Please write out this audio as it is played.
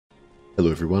Hello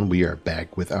everyone, we are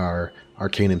back with our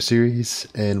Arcanum series,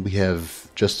 and we have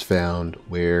just found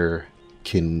where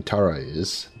Kintara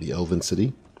is, the Elven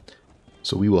City.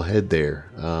 So we will head there.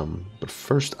 But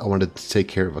first I wanted to take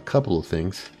care of a couple of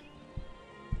things.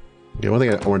 One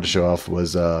thing I wanted to show off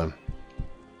was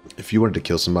if you wanted to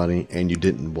kill somebody and you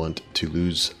didn't want to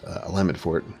lose alignment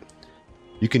for it,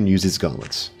 you can use these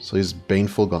gauntlets. So these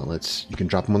baneful gauntlets, you can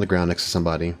drop them on the ground next to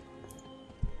somebody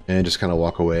and just kind of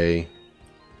walk away.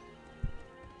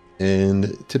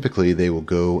 And typically they will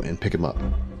go and pick him up,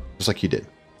 just like you did.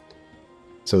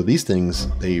 So these things,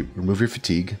 they remove your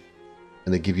fatigue,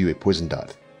 and they give you a poison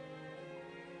dot.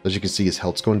 As you can see, his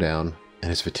health's going down,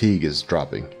 and his fatigue is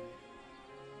dropping.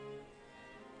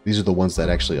 These are the ones that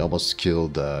actually almost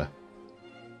killed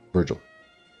Virgil.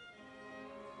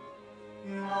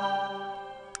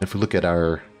 If we look at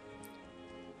our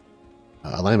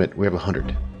alignment, we have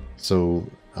 100. So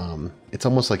it's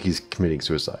almost like he's committing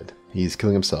suicide. He's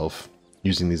killing himself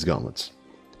using these gauntlets.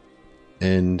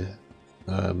 And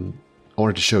I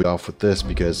wanted to show you off with this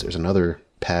because there's another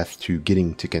path to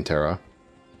getting to Kintara.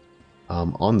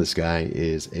 On this guy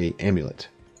is a amulet.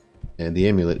 And the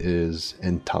amulet is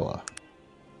Entala.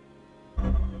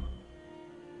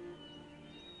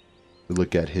 We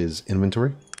look at his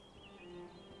inventory.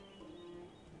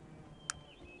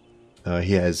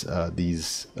 He has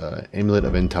these Amulet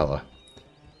of Entala.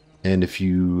 And if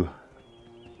you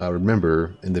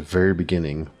remember in the very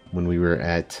beginning when we were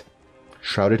at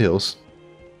Shrouded Hills,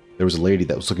 there was a lady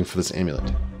that was looking for this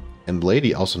amulet. And the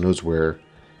lady also knows where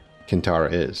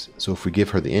Kintara is. So if we give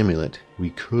her the amulet,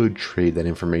 we could trade that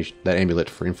amulet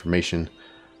for information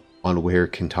on where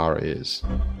Kintara is.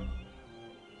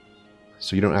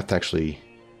 So you don't have to actually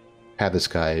have this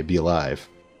guy be alive.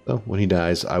 So when he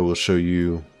dies, I will show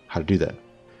you how to do that.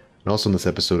 And also in this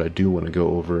episode, I do want to go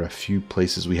over a few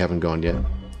places we haven't gone yet.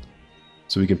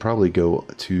 So we can probably go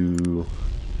to,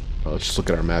 let's just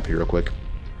look at our map here real quick.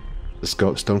 The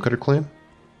Stonecutter clan.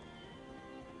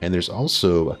 And there's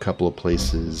also a couple of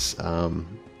places, a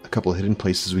couple of hidden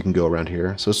places we can go around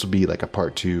here. So this will be like a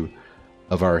part 2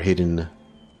 of our hidden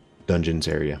dungeons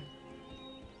area.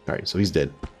 Alright, so he's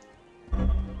dead.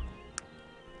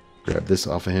 Grab this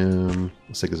off of him.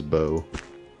 Let's take his bow.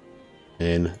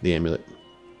 And the amulet.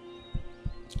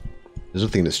 There's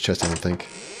nothing in this chest, I don't think.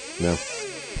 No.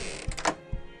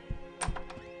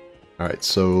 Alright,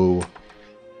 so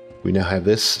we now have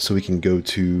this, so we can go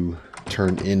to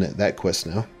turn in that quest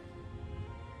now.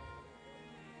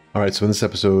 Alright, so in this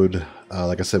episode,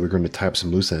 like I said, we're going to tie up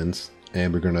some loose ends,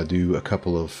 and we're going to do a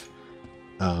couple of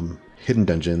hidden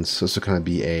dungeons. So this will kind of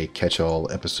be a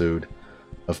catch-all episode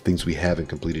of things we haven't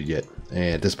completed yet.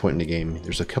 And at this point in the game,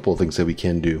 there's a couple of things that we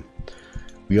can do.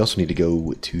 We also need to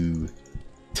go to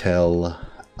tell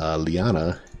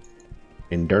Lianna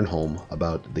in Durnholm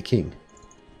about the king.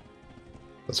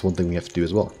 That's one thing we have to do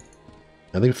as well.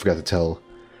 I think we forgot to tell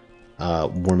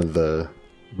one of the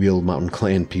Wheel Mountain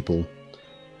Clan people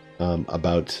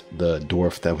about the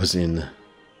dwarf that was in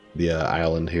the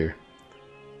island here.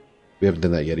 We haven't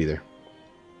done that yet either.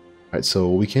 Alright, so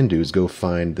what we can do is go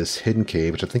find this hidden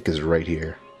cave, which I think is right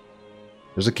here.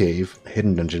 There's a cave, a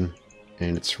hidden dungeon,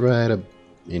 and it's right up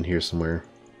in here somewhere.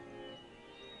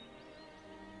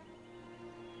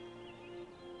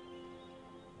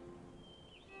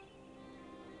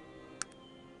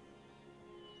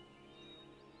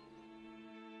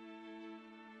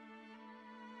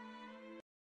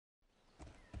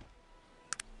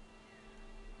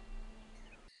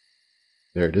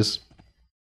 There it is.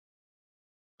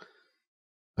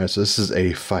 Alright, so this is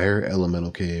a fire elemental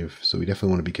cave, so we definitely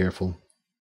want to be careful.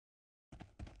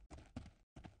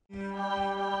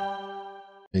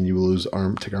 And you will lose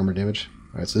take armor damage.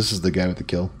 Alright, so this is the guy with the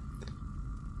kill.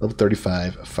 Level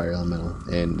 35, fire elemental,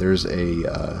 and there's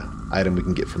a item we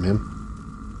can get from him.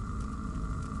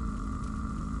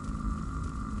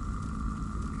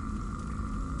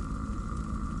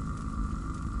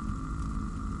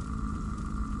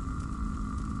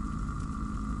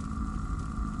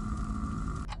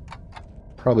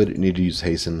 Probably didn't need to use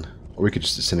hasten, or we could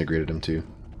just disintegrate him too.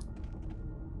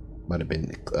 Might have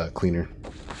been cleaner.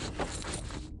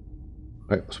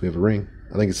 Alright, so we have a ring.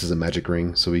 I think this is a magic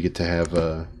ring, so we get to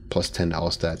have plus 10 to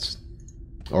all stats.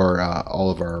 Or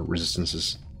all of our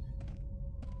resistances.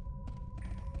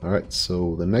 Alright,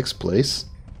 so the next place.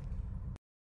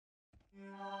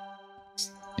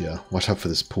 Yeah, watch out for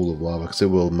this pool of lava, because it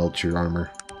will melt your armor.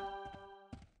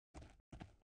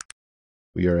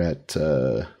 We are at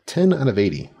 10 out of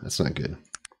 80. That's not good.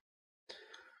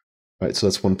 Alright, so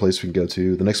that's one place we can go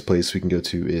to. The next place we can go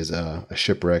to is a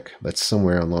shipwreck that's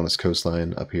somewhere on Lianna's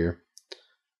coastline up here.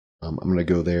 I'm going to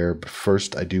go there, but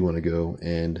first I do want to go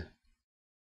and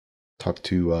talk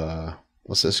to,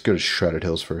 let's go to Shrouded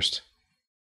Hills first.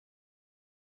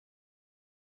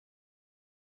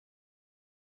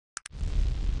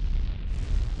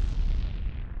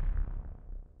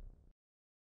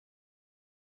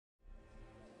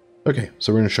 Okay,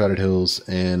 so we're in Shrouded Hills,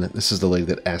 and this is the lady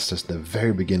that asked us in the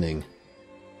very beginning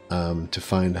to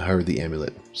find her the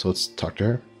amulet. So let's talk to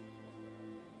her.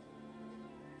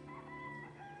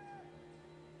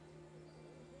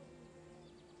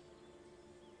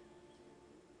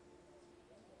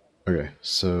 Okay,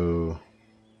 so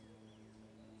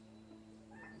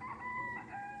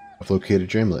I've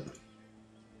located your amulet.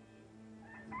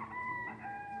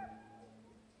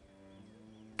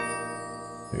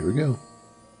 Here we go.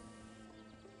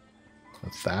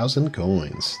 1,000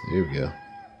 coins. There we go.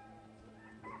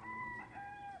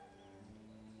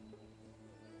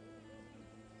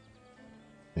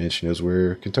 And she knows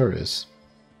where Kintara is.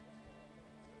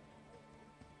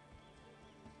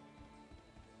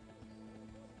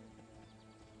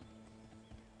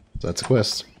 So that's a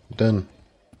quest. Done.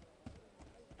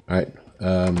 Alright.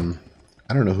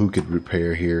 I don't know who could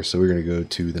repair here, so we're going to go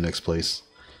to the next place.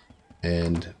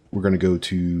 And we're going to go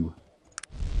to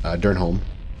Durnholm.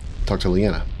 Talk to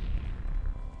Lianna.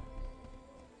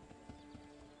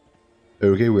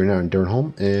 Okay, we're now in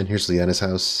Durnholm, and here's Lianna's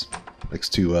house next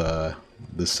to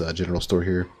this general store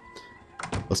here.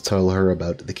 Let's tell her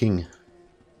about the king.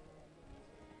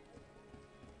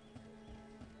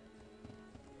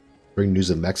 Bring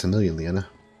news of Maximilian, Lianna.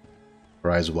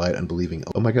 Her eyes wide, unbelieving.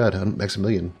 Oh my god,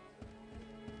 Maximilian.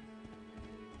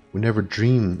 We never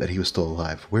dreamed that he was still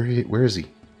alive. Where is he?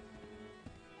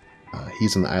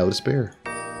 He's on the Isle of Despair.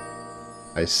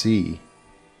 I see.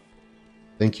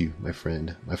 Thank you, my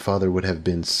friend. My father would have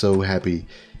been so happy.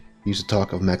 He used to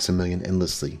talk of Maximilian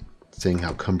endlessly, saying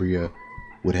how Cumbria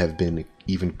would have been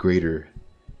even greater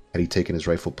had he taken his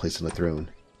rightful place on the throne.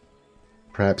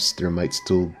 Perhaps there might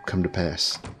still come to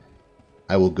pass.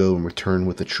 I will go and return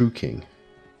with the true king.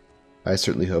 I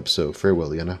certainly hope so.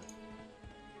 Farewell, Lianna.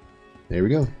 There we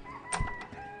go.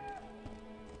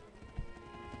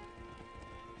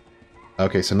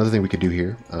 Okay, so another thing we could do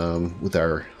here with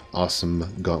our awesome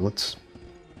gauntlets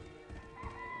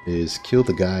is kill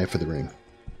the guy for the ring.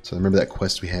 So remember that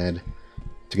quest we had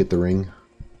to get the ring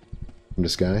from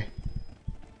this guy?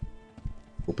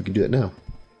 Hope we can do that now.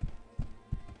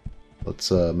 Let's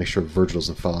make sure Virgil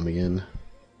doesn't follow me in.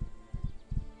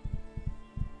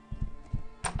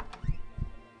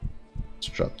 Let's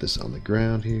drop this on the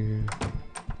ground here.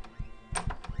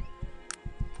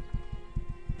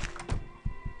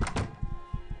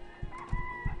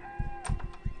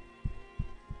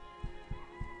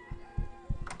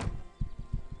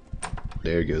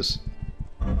 There he goes.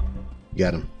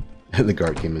 Got him. And the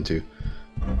guard came in too.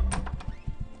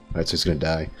 Alright, so he's gonna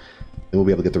die. Then we'll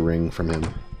be able to get the ring from him. So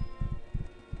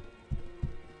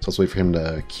let's wait for him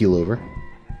to keel over.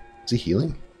 Is he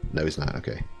healing? No, he's not.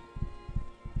 Okay.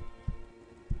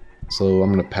 So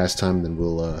I'm gonna pass time, then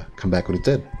we'll come back when it's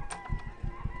dead.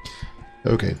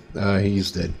 Okay,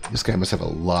 he's dead. This guy must have a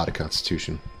lot of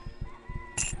constitution.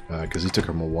 Because he took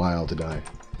him a while to die.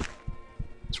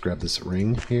 Let's grab this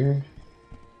ring here.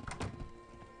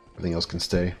 Everything else can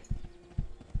stay.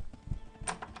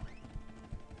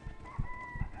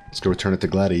 Let's go return it to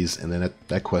Glady's, and then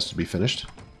that quest will be finished.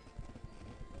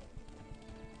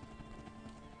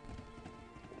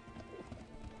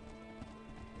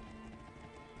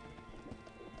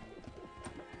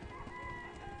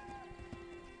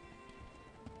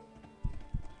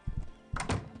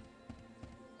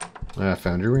 I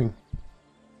found your ring.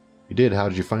 You did? How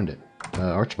did you find it?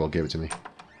 Archibald gave it to me.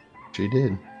 She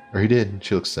did. Or he did.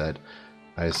 She looks sad.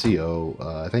 I see.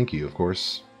 Oh, thank you, of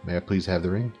course. May I please have the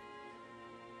ring?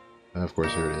 Of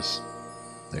course, here it is.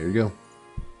 There you go.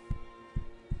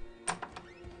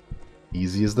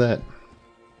 Easy as that.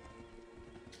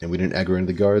 And we didn't aggro any of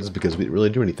the guards because we didn't really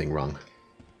do anything wrong.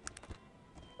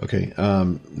 Okay,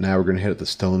 now we're going to head up the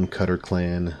Stonecutter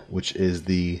clan, which is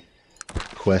the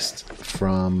quest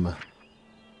from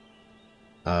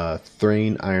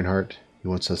Thrain Ironheart. He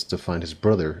wants us to find his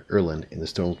brother, Erland, in the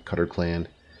Stonecutter clan.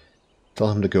 Tell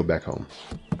him to go back home.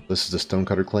 This is the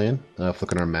Stonecutter clan. If you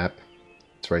look on our map,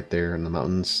 it's right there in the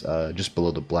mountains, just below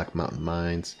the Black Mountain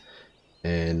Mines,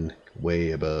 and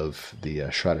way above the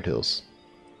Shrouded Hills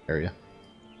area.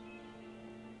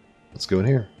 Let's go in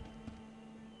here.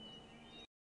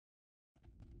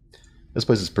 This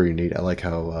place is pretty neat. I like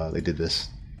how they did this.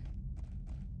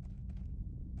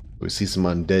 We see some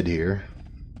undead here.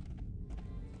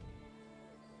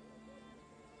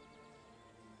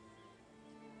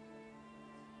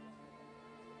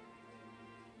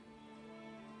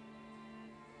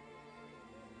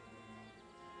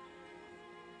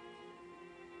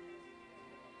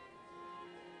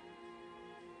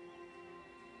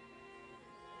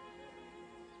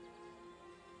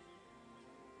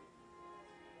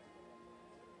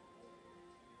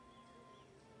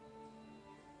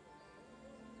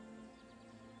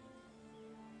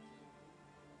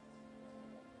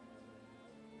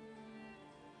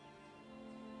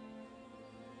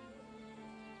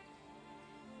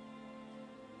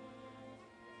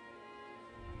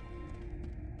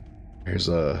 Here's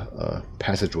a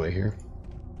passageway here.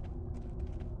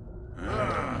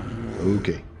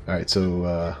 Okay. Alright,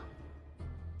 so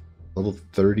level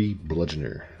 30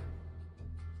 bludgeoner.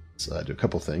 Let's do a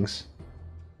couple things.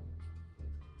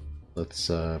 Let's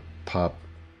pop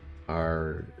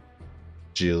our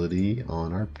agility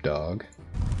on our dog.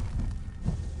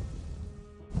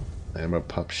 I'm gonna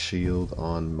pop shield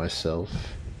on myself.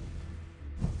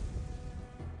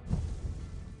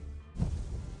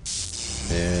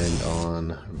 And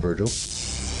on Virgil.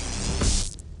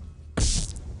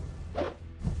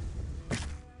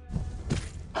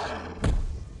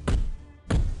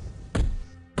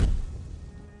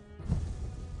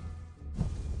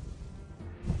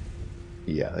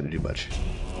 Yeah, that didn't do much.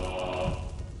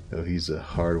 Oh, he's a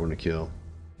hard one to kill.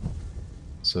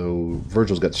 So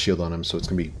Virgil's got the shield on him, so it's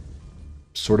gonna be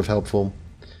sort of helpful.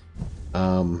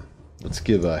 Let's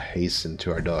give a hasten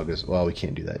to our dog as well. We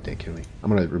can't do that, can we? I'm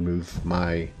gonna remove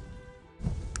my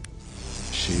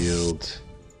shield,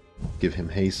 give him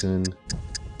hasten,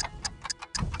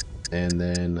 and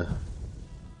then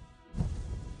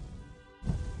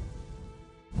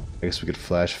I guess we could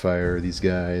flash fire these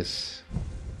guys.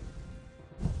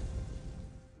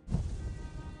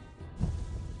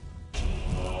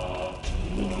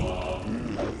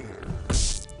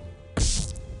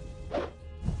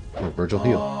 Oh, Virgil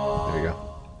heal. There you go.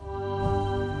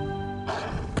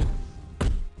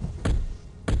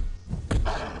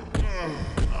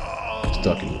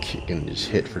 Stuck and kicking, just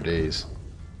hit for days.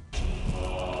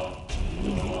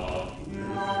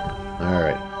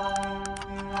 Alright.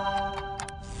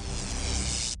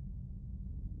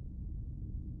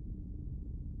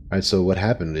 Alright, so what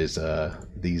happened is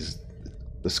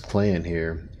this clan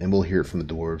here, and we'll hear it from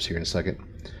the dwarves here in a second,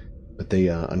 but they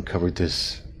uncovered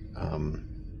this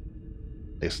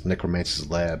necromancer's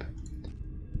lab.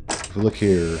 If we look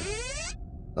here,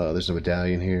 there's a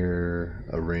medallion here,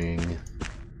 a ring,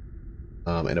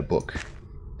 and a book,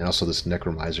 and also this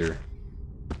necromiser.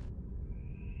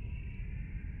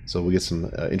 So we get some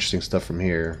interesting stuff from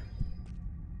here.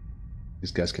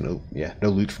 These guys can, yeah, no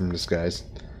loot from these guys.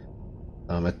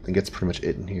 I think that's pretty much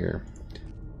it in here.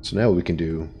 So now what we can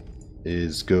do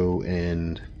is go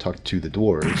and talk to the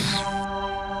dwarves.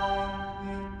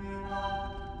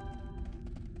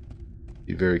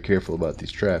 Be very careful about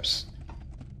these traps.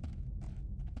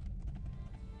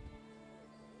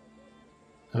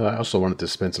 I also wanted to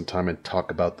spend some time and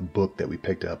talk about the book that we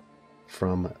picked up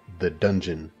from the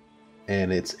dungeon.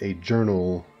 And it's a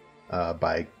journal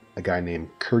by a guy named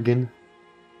Kurgan.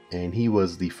 And he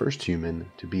was the first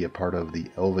human to be a part of the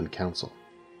Elven Council.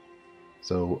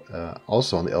 So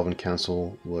also on the Elven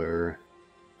Council were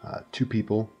two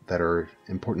people that are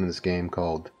important in this game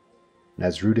called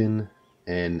Nazrudin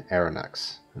and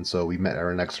Aranax. And so we met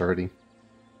Aranax already.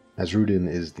 Nazrudin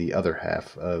is the other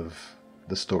half of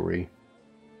the story,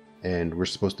 and we're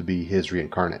supposed to be his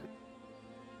reincarnate.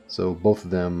 So both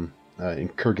of them, in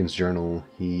Kurgan's journal,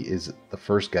 he is the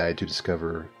first guy to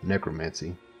discover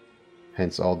necromancy,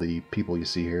 hence all the people you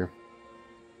see here.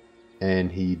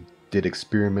 And he did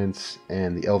experiments,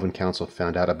 and the Elven Council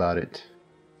found out about it.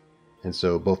 And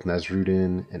so both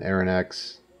Nazrudin and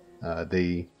Aranax,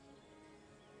 they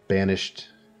banished,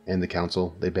 and the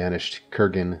council, they banished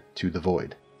Kurgan to the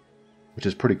Void, which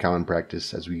is pretty common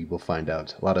practice, as we will find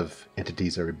out. A lot of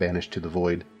entities are banished to the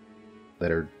Void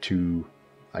that are too,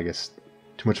 I guess,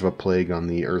 too much of a plague on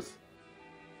the Earth.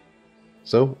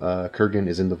 So, Kurgan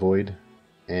is in the Void,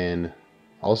 and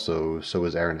also so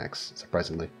is Aranax,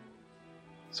 surprisingly.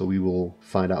 So we will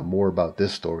find out more about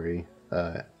this story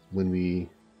when we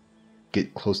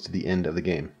get close to the end of the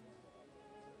game.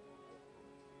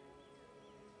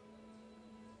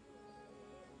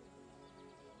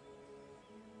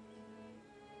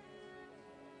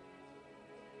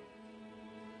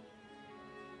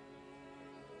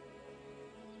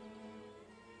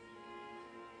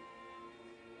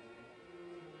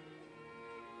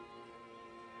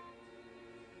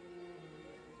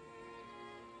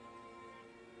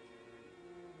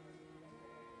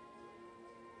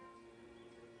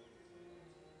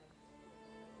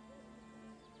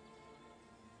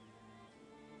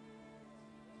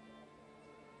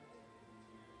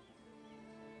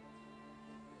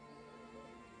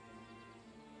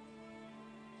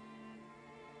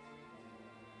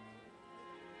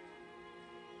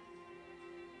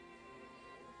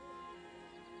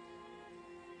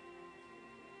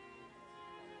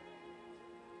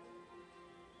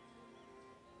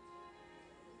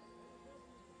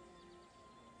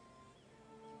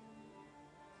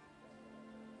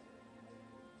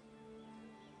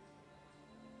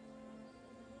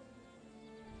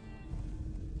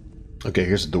 Okay,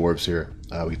 here's the dwarves here.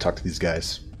 We talked to these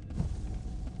guys.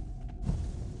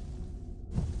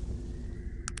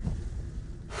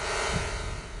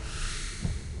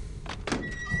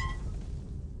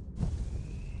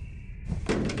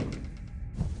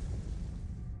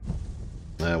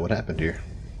 What happened here?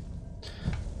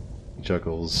 He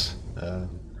chuckles.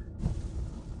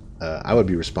 I would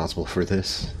be responsible for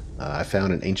this. I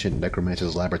found an ancient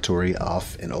necromancer's laboratory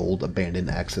off an old abandoned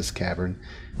access cavern.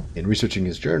 In researching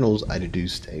his journals, I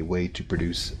deduced a way to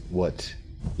produce what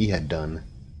he had done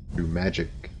through magic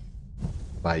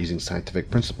by using scientific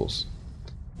principles.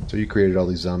 So you created all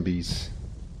these zombies.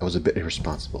 I was a bit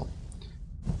irresponsible.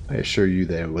 I assure you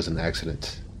that it was an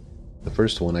accident. The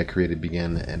first one I created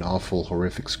began an awful,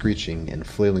 horrific screeching and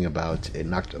flailing about. It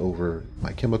knocked over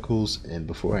my chemicals, and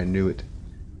before I knew it,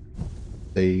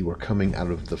 they were coming out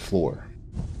of the floor.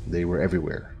 They were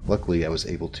everywhere. Luckily, I was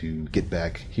able to get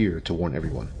back here to warn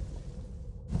everyone.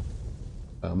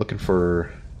 I'm looking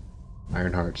for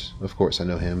Ironheart. Of course, I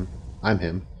know him. I'm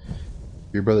him.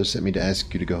 Your brother sent me to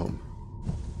ask you to go home.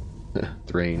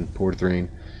 Thrain, poor Thrain.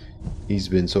 He's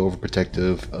been so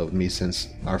overprotective of me since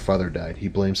our father died. He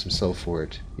blames himself for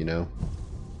it, you know.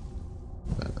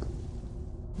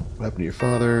 What happened to your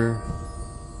father?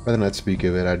 Rather not speak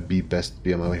of it. I'd be best to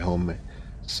be on my way home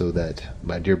so that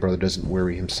my dear brother doesn't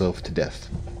worry himself to death.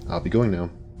 I'll be going now.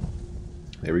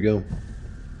 There we go.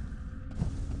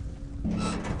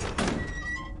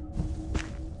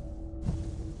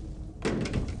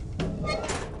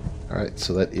 Alright,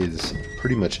 so that is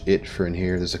pretty much it for in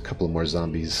here. There's a couple more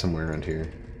zombies somewhere around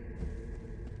here.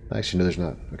 Actually, no, there's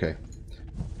not. Okay.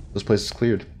 This place is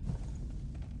cleared.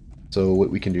 So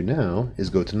what we can do now is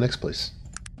go to the next place.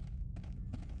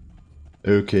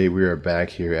 Okay, we are back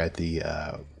here at the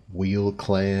Wheel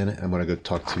Clan. I'm going to go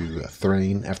talk to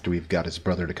Thrain after we've got his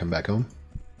brother to come back home.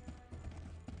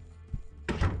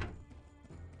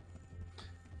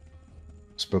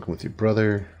 Spoken with your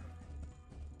brother.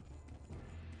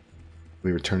 We'll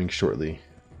be returning shortly.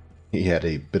 He had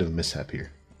a bit of a mishap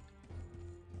here.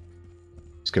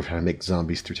 Discovered how to make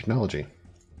zombies through technology.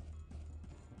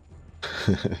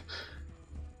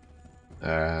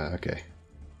 Okay.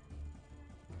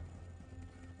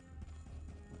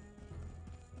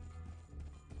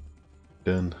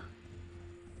 Done.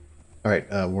 Alright,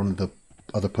 one of the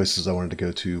other places I wanted to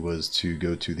go to was to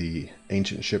go to the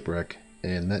ancient shipwreck,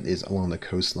 and that is along the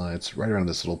coastline. It's right around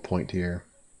this little point here.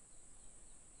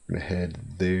 I'm gonna head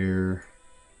there.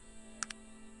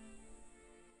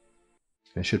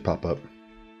 It should pop up.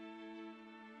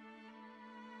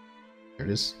 There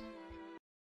it is.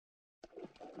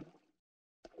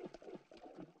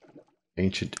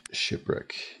 Ancient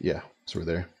shipwreck. Yeah, so we're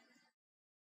there.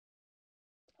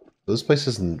 This place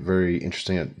isn't very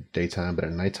interesting at daytime, but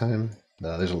at nighttime,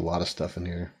 there's a lot of stuff in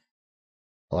here.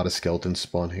 A lot of skeletons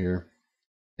spawn here.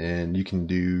 And you can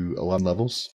do a lot of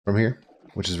levels from here,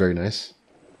 which is very nice.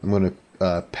 I'm going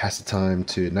to pass the time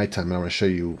to nighttime, and I want to show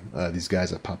you these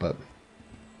guys that pop up.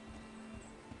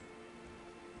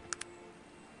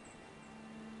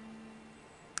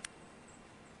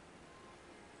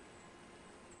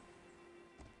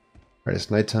 Alright,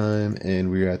 it's nighttime, and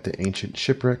we're at the ancient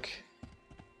shipwreck.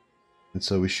 And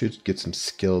so we should get some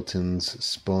skeletons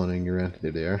spawning around.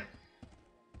 There they are.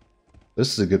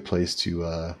 This is a good place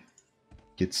to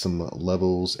get some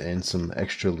levels and some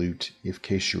extra loot in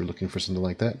case you were looking for something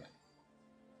like that.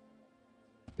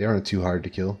 They aren't too hard to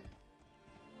kill.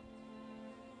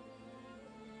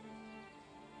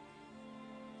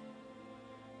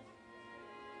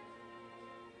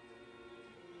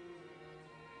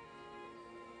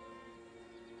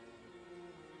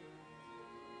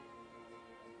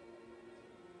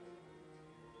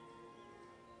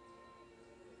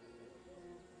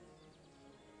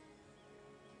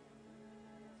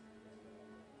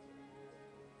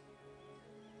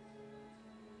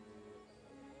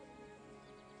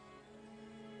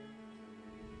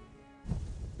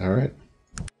 Alright.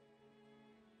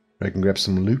 I can grab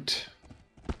some loot.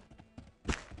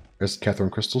 There's Catherine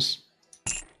crystals.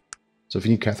 So if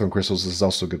you need Catherine crystals, this is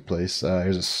also a good place.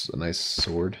 Here's a nice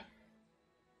sword.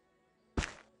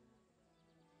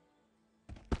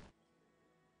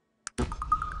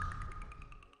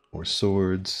 More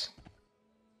swords.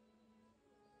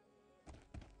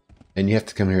 And you have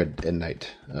to come here at night.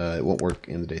 It won't work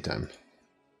in the daytime.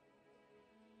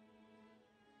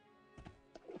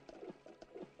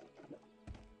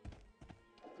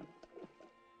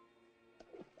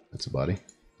 That's a body.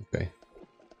 Okay.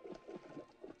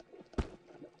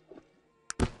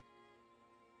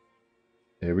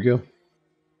 There we go.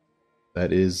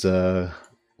 That is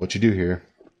what you do here.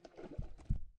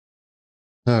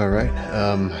 Alright.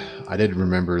 I did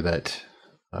remember that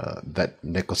that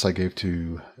necklace I gave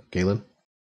to Gaylin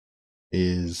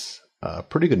is a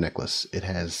pretty good necklace. It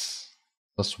has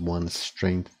 +1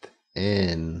 strength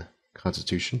and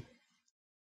constitution.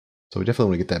 So we definitely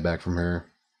want to get that back from her.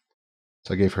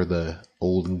 So I gave her the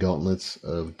Olden Gauntlets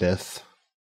of Death.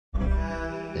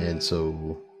 And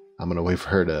so I'm going to wait for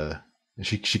her to...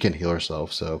 She can't heal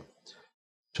herself, so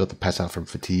she'll have to pass out from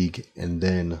fatigue. And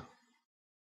then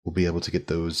we'll be able to get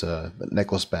those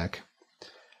necklace back.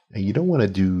 And you don't want to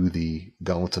do the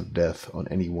Gauntlets of Death on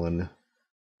anyone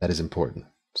that is important.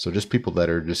 So just people that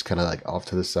are just kind of like off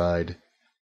to the side,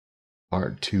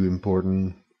 aren't too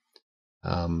important.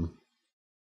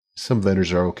 Some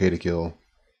vendors are okay to kill,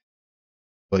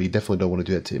 but you definitely don't want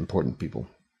to do that to important people.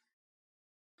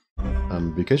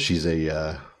 Because she's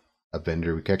a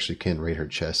vendor, we actually can raid her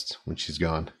chest when she's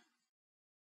gone.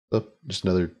 So just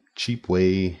another cheap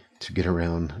way to get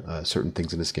around certain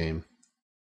things in this game.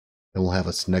 And we'll have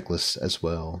this necklace as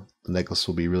well. The necklace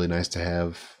will be really nice to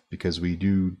have because we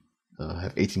do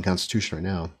have 18 Constitution right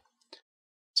now.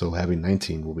 So having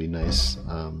 19 will be nice.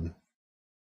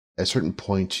 At a certain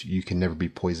point, you can never be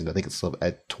poisoned. I think it's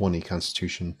at 20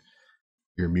 Constitution,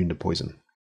 you're immune to poison.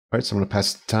 Alright, so I'm going to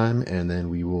pass the time, and then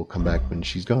we will come back when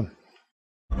she's gone.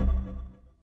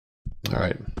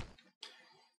 Alright,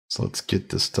 so let's get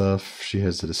the stuff. She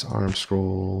has the Disarm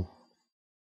Scroll.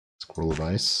 Scroll of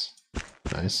Ice.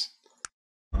 Nice.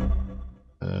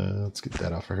 Let's get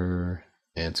that off of her,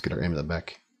 and let's get our amulet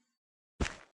back.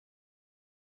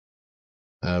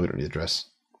 We don't need a dress.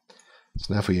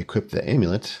 So now if we equip the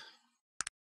amulet,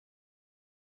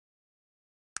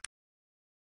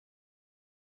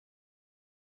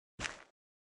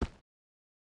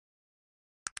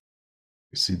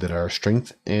 we see that our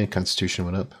strength and constitution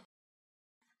went up,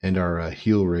 and our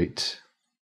heal rate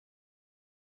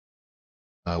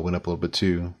went up a little bit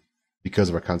too because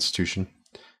of our constitution.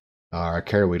 Our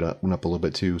carry weight went up a little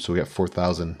bit too, so we got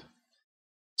 4,000.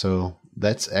 So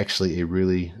that's actually a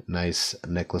really nice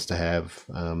necklace to have.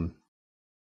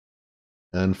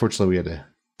 Unfortunately, we had to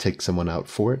take someone out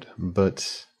for it,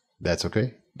 but that's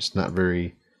okay. It's not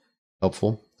very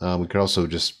helpful. We could also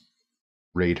just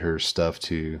raid her stuff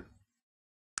too.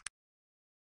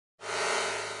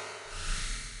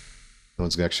 No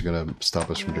one's actually going to stop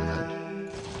us from doing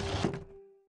that.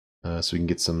 So we can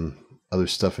get some other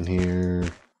stuff in here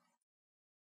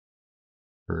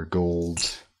for gold.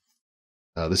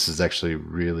 This is actually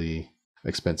really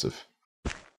expensive.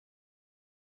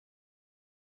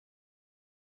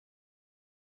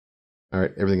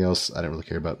 Alright, everything else I don't really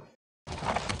care about.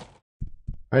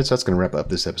 Alright, so that's going to wrap up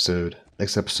this episode.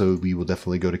 Next episode, we will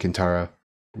definitely go to Kintara.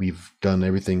 We've done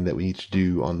everything that we need to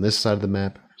do on this side of the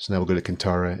map. So now we'll go to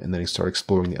Kintara and then start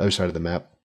exploring the other side of the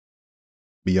map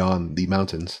beyond the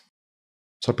mountains.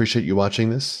 So I appreciate you watching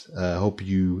this. I hope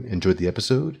you enjoyed the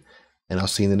episode, and I'll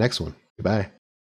see you in the next one. Goodbye.